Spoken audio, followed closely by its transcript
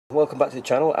Welcome back to the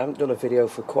channel. I haven't done a video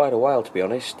for quite a while, to be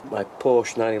honest. My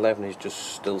Porsche 911 is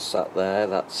just still sat there.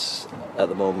 That's at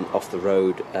the moment off the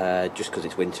road, just because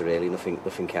it's winter really, nothing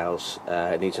else.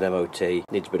 It needs an MOT,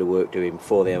 needs a bit of work doing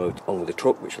before the MOT, along with the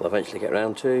truck, which I'll eventually get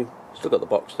around to. Still got the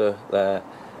Boxster there,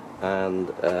 and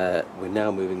we're now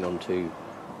moving on to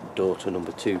daughter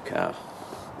number 2 car.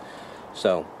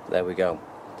 So, there we go.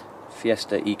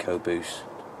 Fiesta Ecoboost.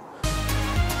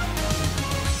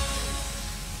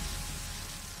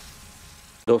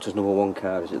 Daughter's number 1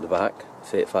 car is at the back,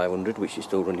 Fiat 500, which is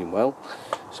still running well.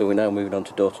 So we're now moving on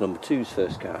to daughter number 2's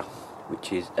first car,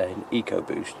 which is an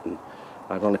Ecoboost, and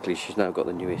ironically she's now got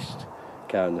the newest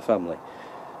car in the family.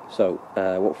 So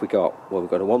what have we got? Well,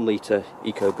 we've got a 1 litre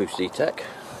Ecoboost Z-Tech,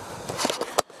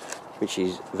 which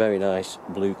is very nice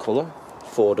blue colour,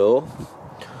 4-door,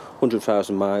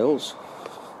 100,000 miles,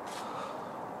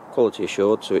 quality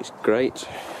assured, so it's great.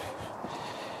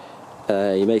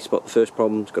 You may spot the first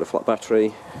problem, it's got a flat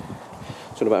battery.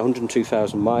 It's on about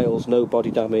 102,000 miles, no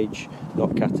body damage,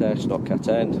 not Cat S, not Cat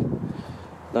N.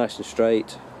 Nice and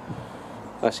straight,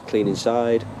 nice and clean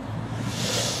inside.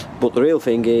 But the real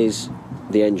thing is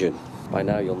the engine. By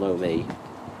now you'll know me,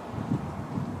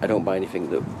 I don't buy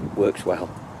anything that works well.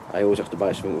 I always have to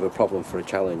buy something with a problem for a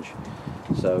challenge.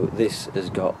 So this has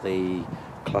got the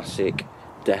classic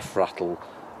death rattle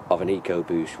of an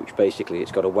Ecoboost, which basically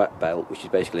it's got a wet belt, which is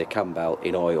basically a cam belt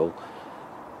in oil.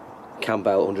 Cam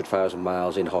belt, 100,000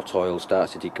 miles in hot oil,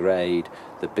 starts to degrade.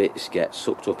 The bits get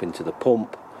sucked up into the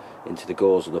pump, into the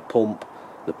gauze of the pump.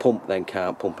 The pump then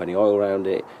can't pump any oil around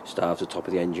it, starves the top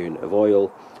of the engine of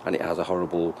oil, and it has a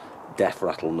horrible death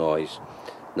rattle noise.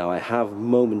 Now I have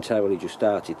momentarily just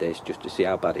started this just to see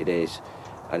how bad it is,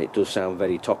 and it does sound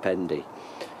very top endy.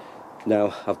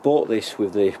 Now I've bought this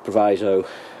with the proviso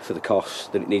for the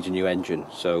cost that it needs a new engine,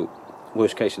 so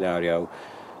worst case scenario,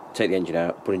 take the engine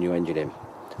out, put a new engine in.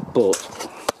 But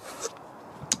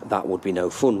that would be no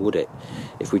fun, would it?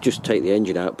 If we just take the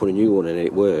engine out, put a new one in and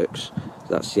it works,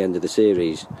 that's the end of the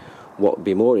series. What would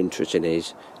be more interesting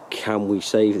is, can we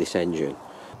save this engine?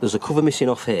 There's a cover missing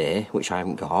off here, which I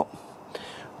haven't got,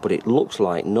 but it looks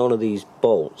like none of these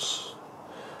bolts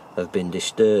have been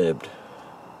disturbed.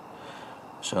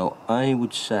 So I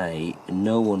would say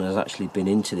no one has actually been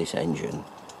into this engine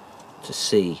to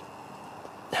see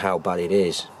how bad it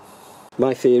is.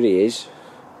 My theory is,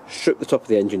 strip the top of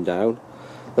the engine down,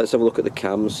 let's have a look at the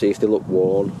cams, see if they look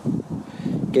worn,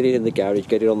 get it in the garage,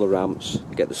 get it on the ramps,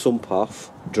 get the sump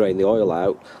off, drain the oil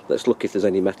out, let's look if there's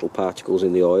any metal particles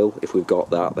in the oil. If we've got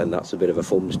that, then that's a bit of a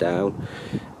thumbs down.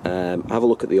 Have a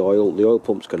look at the oil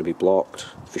pump's going to be blocked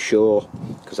for sure,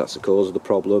 because that's the cause of the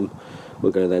problem.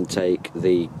 We're going to then take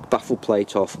the baffle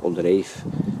plate off underneath,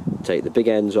 take the big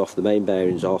ends off, the main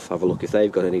bearings off, have a look if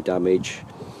they've got any damage,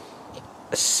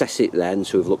 assess it then.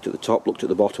 So we've looked at the top, looked at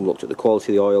the bottom, looked at the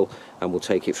quality of the oil, and we'll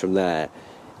take it from there.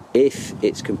 If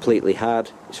it's completely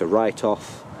had, it's a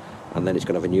write-off, and then it's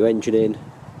going to have a new engine in.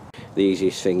 The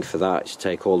easiest thing for that is to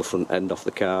take all the front end off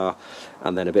the car,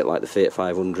 and then a bit like the Fiat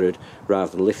 500,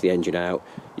 rather than lift the engine out,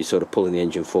 you're sort of pulling the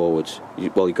engine forwards.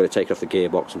 You've got to take it off the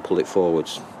gearbox and pull it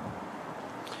forwards.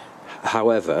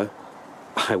 However,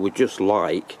 I would just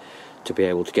like to be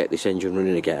able to get this engine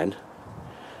running again,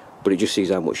 but it just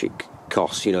sees how much it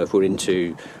costs. You know, if we're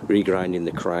into regrinding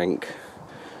the crank,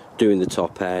 doing the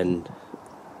top end.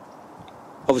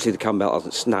 Obviously the cam belt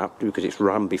hasn't snapped because it's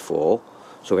rammed before,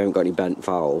 so we haven't got any bent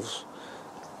valves.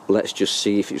 Let's just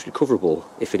see if it's recoverable.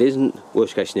 If it isn't,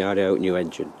 worst case scenario, new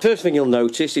engine. First thing you'll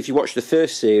notice, if you watch the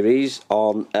first series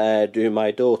on doing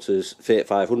my daughter's Fiat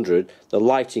 500, the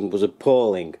lighting was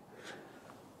appalling.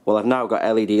 Well, I've now got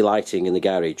LED lighting in the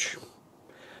garage.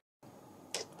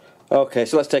 Okay,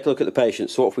 so let's take a look at the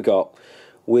patients. So what have we got?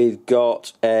 We've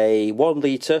got a 1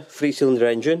 litre 3-cylinder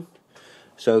engine.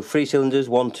 So 3 cylinders,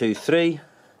 1, 2, 3.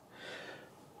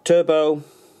 Turbo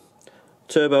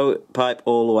pipe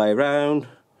all the way around.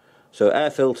 So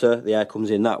air filter, the air comes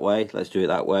in that way. Let's do it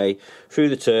that way. Through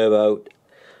the turbo,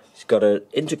 it's got an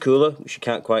intercooler, which you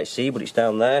can't quite see, but it's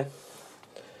down there.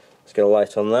 Let's get a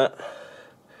light on that.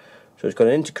 So it's got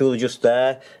an intercooler just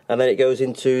there, and then it goes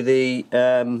into the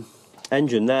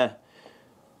engine there,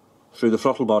 through the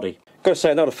throttle body. Got to say,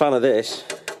 I'm not a fan of this.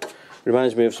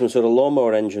 Reminds me of some sort of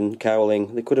lawnmower engine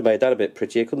cowling. They could have made that a bit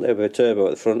prettier, couldn't they, with a turbo at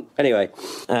the front? Anyway,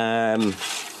 it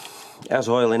has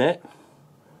oil in it.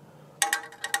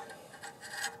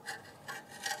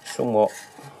 Somewhat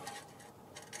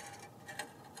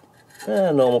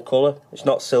normal colour. It's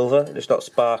not silver, it's not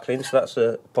sparkling, so that's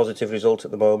a positive result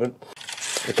at the moment.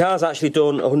 The car's actually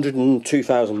done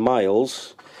 102,000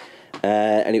 miles,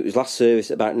 and it was last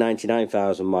serviced at about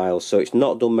 99,000 miles, so it's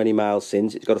not done many miles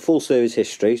since. It's got a full service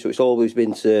history, so it's always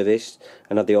been serviced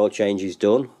and had the oil changes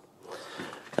done.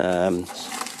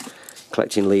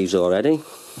 Collecting leaves already.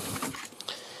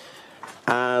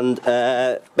 And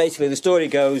basically the story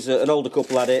goes that an older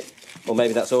couple had it, or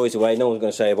maybe that's always the way, no one's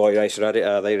going to say a boy racer had it,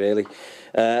 are they really?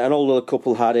 An older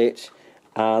couple had it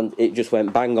and it just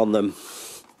went bang on them.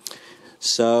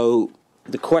 So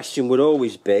the question would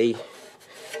always be,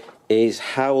 is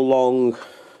how long...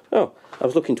 Oh, I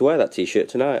was looking to wear that t-shirt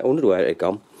tonight, I wondered where it had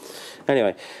gone.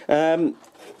 Anyway, the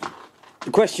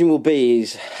question will be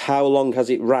is how long has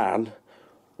it ran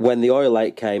when the oil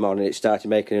leak came on and it started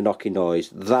making a knocking noise.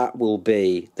 That will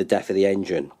be the death of the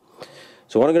engine.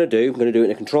 So what I'm going to do it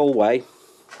in a controlled way.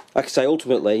 Like I say,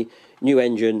 ultimately, new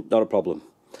engine, not a problem.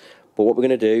 But what we're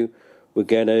going to do,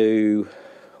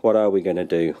 what are we going to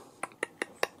do?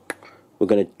 We're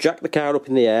going to jack the car up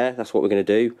in the air, that's what we're going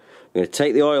to do. We're going to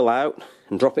take the oil out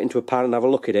and drop it into a pan and have a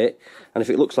look at it. And if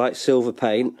it looks like silver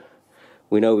paint,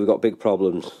 we know we've got big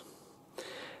problems.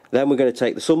 Then we're going to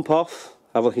take the sump off,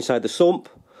 have a look inside the sump,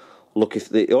 look if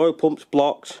the oil pump's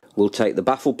blocked. We'll take the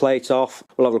baffle plate off,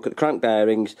 we'll have a look at the crank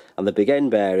bearings and the big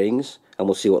end bearings, and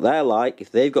we'll see what they're like.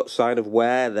 If they've got sign of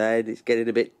wear, then it's getting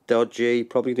a bit dodgy,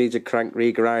 probably needs a crank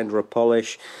regrind or a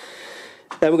polish.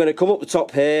 Then we're going to come up the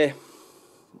top here.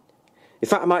 In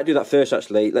fact, I might do that first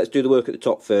actually. Let's do the work at the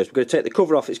top first. We're going to take the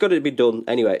cover off. It's got to be done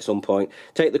anyway at some point.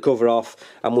 Take the cover off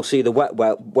and we'll see the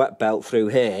wet belt through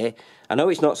here. I know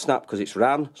it's not snapped because it's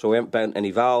ran, so we haven't bent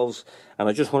any valves. And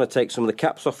I just want to take some of the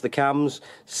caps off the cams,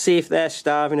 see if they're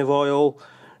starving of oil,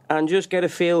 and just get a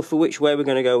feel for which way we're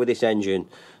going to go with this engine.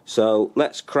 So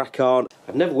let's crack on.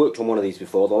 I've never worked on one of these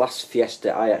before. The last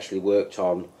Fiesta I actually worked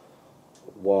on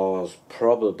was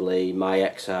probably my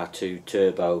XR2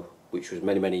 Turbo, which was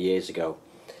many years ago.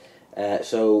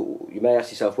 So you may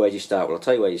ask yourself, where do you start? Well, I'll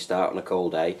tell you where you start on a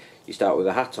cold day. You start with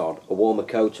a hat on, a warmer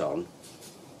coat on,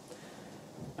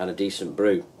 and a decent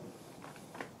brew.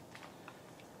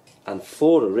 And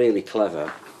Ford are really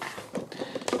clever.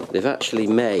 They've actually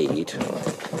made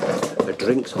a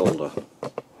drinks holder.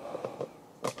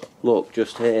 Look,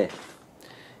 just here.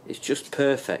 It's just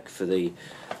perfect for the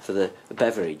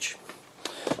beverage.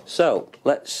 So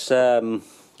let's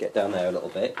get down there a little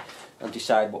bit and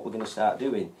decide what we're going to start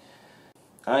doing.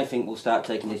 I think we'll start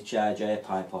taking this charge air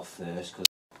pipe off first.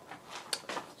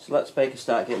 So let's make a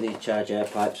start getting these charge air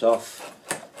pipes off.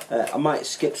 I might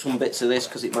skip some bits of this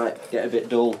because it might get a bit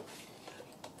dull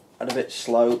and a bit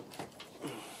slow.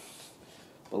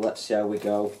 But let's see how we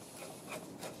go.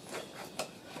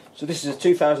 So this is a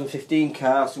 2015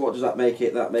 car, so what does that make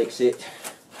it? That makes it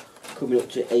coming up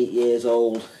to 8 years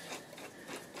old.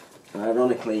 And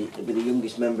ironically, it'll be the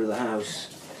youngest member of the house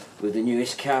with the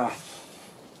newest car.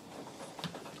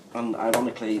 And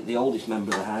ironically, the oldest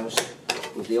member of the house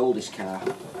with the oldest car.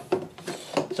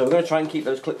 So we're going to try and keep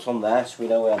those clips on there so we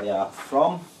know where they are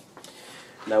from.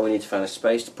 Now we need to find a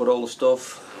space to put all the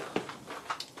stuff.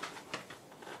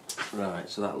 Right,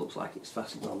 so that looks like it's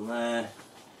fastened on there.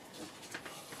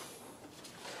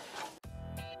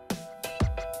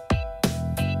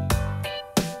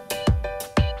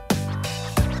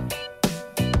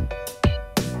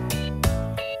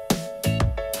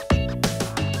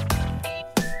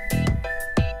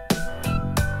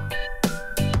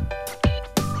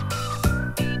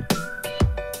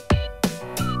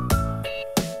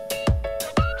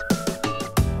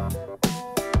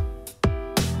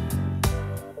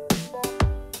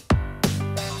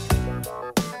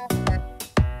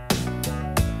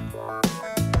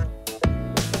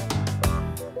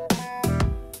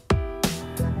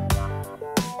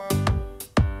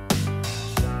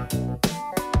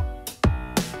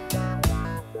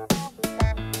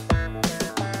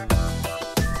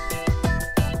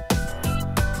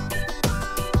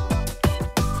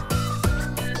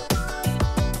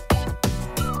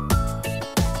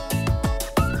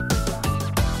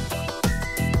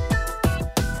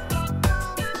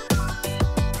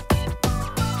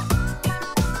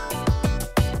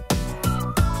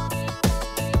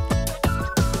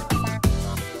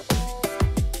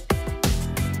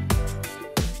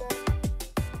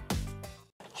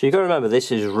 So you've got to remember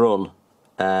this is run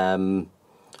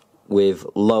with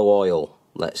low oil,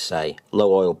 let's say,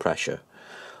 low oil pressure.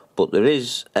 But there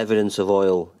is evidence of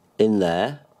oil in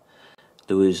there.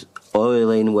 There was oil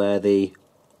in where the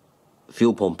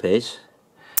fuel pump is.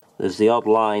 There's the odd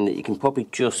line that you can probably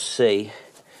just see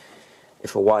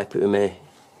if I wipe it with my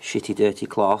shitty dirty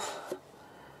cloth.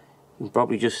 You can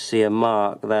probably just see a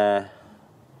mark there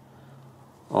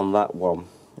on that one.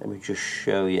 Let me just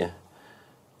show you.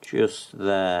 Just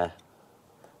there.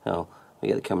 Oh, let me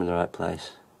get the camera in the right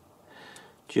place.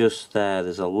 just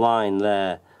there's a line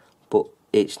there, but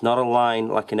it's not a line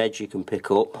like an edge you can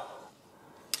pick up.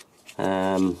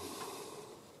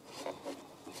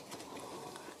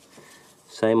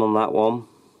 Same on that one.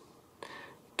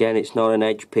 Again, it's not an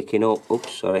edge picking up.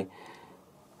 Oops, sorry.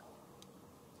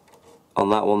 On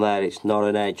that one there, it's not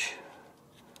an edge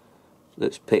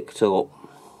that's picked up.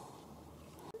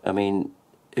 I mean,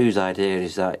 whose idea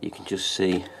is that? You can just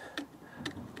see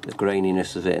the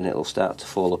graininess of it, and it'll start to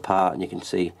fall apart, and you can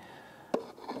see,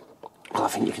 well, I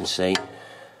think you can see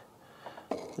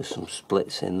there's some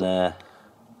splits in there.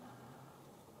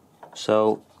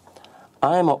 So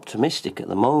I'm optimistic at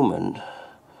the moment,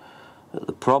 but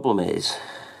the problem is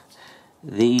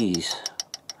these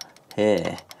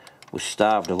here were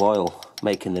starved of oil,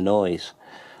 making the noise.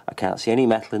 I can't see any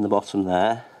metal in the bottom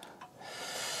there.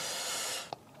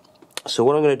 So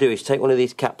what I'm going to do is take one of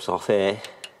these caps off here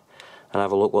and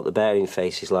have a look what the bearing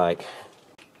face is like.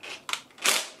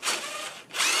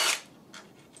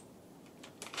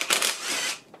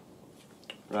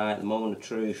 Right, the moment of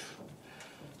truth.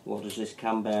 What does this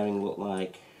cam bearing look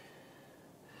like?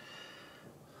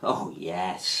 Oh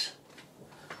yes!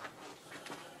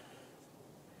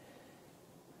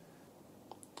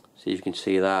 See if you can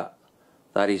see that.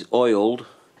 That is oiled.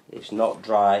 It's not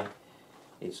dry.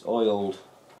 It's oiled.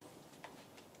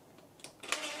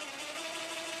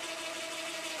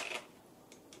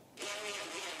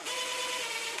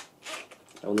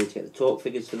 I'll need to get the torque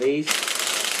figures for these.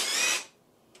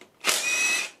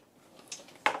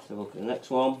 Let's have a look at the next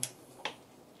one.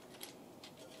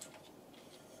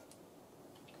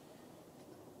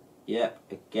 Yep,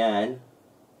 again,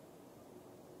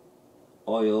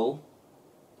 oil,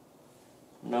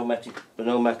 no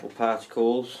metal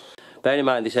particles. Bear in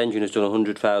mind this engine has done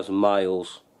 100,000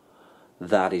 miles.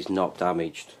 That is not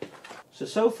damaged.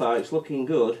 So far it's looking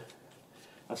good.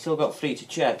 I've still got 3 to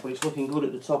check, but it's looking good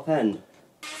at the top end.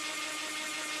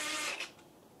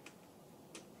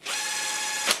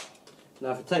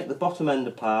 Now if I take the bottom end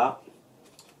apart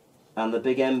and the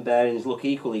big end bearings look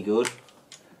equally good,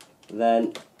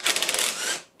 then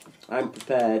I'm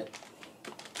prepared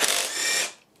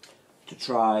to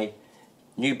try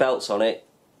new belts on it,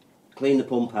 clean the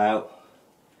pump out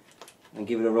and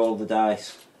give it a roll of the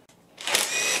dice.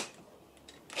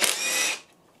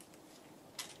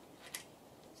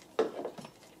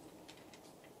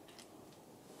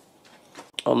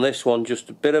 On this one, just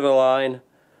a bit of a line,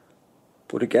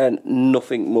 but again,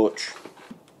 nothing much.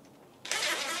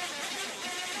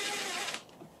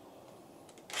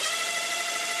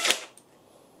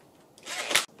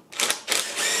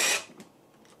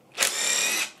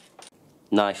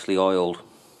 Nicely oiled.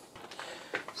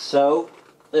 So,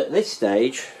 at this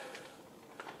stage,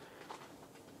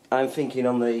 I'm thinking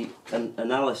on the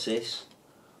analysis,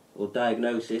 or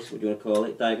diagnosis, what do you want to call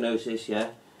it? Diagnosis, yeah.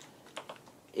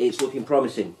 It's looking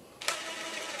promising.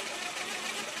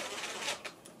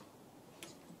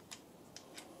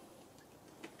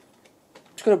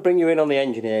 I'm just going to bring you in on the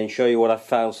engine here and show you what I've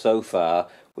found so far,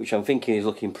 which I'm thinking is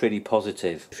looking pretty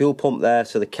positive. Fuel pump there,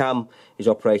 so the cam is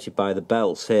operated by the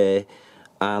belts here,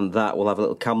 and that will have a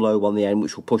little cam lobe on the end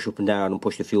which will push up and down and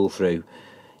push the fuel through.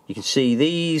 You can see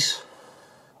these,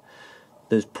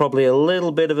 there's probably a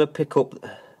little bit of a pickup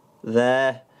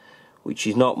there, which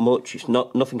is not much. It's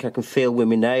nothing I can feel with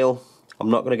my nail. I'm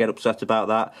not going to get upset about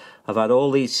that. I've had all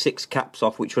these 6 caps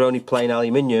off, which are only plain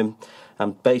aluminium,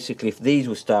 and basically if these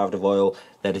were starved of oil,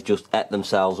 they'd have just ate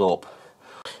themselves up.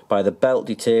 By the belt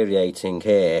deteriorating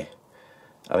here,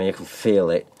 I mean, you can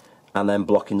feel it, and then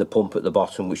blocking the pump at the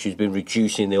bottom, which has been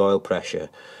reducing the oil pressure.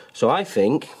 So I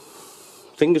think,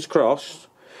 fingers crossed,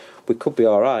 we could be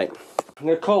alright. I'm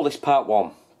going to call this part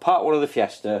 1. Part 1 of the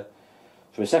Fiesta,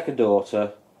 for my second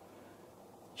daughter.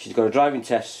 She's got a driving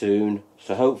test soon,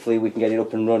 so hopefully we can get it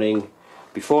up and running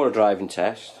before a driving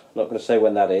test. I'm not going to say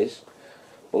when that is,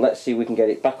 but let's see if we can get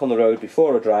it back on the road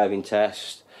before a driving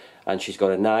test, and she's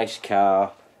got a nice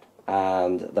car,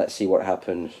 and let's see what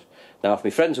happens. Now if my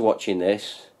friends are watching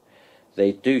this,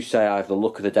 they do say I have the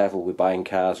luck of the devil with buying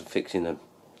cars and fixing them.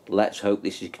 Let's hope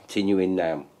this is continuing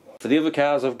now. For the other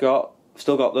cars I've got,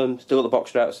 still got them, still got the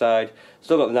Boxster outside,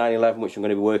 still got the 911, which I'm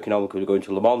going to be working on because we're going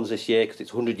to Le Mans this year because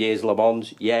it's 100 years Le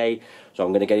Mans, yay. So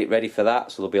I'm going to get it ready for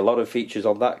that, so there'll be a lot of features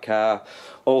on that car.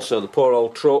 Also the poor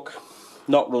old truck,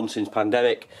 not run since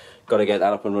pandemic, got to get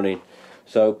that up and running.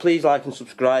 So please like and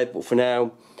subscribe, but for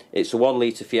now it's a 1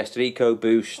 litre Fiesta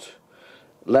Ecoboost.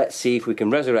 Let's see if we can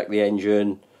resurrect the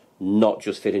engine, not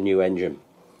just fit a new engine.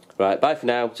 Right, bye for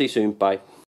now, see you soon, bye.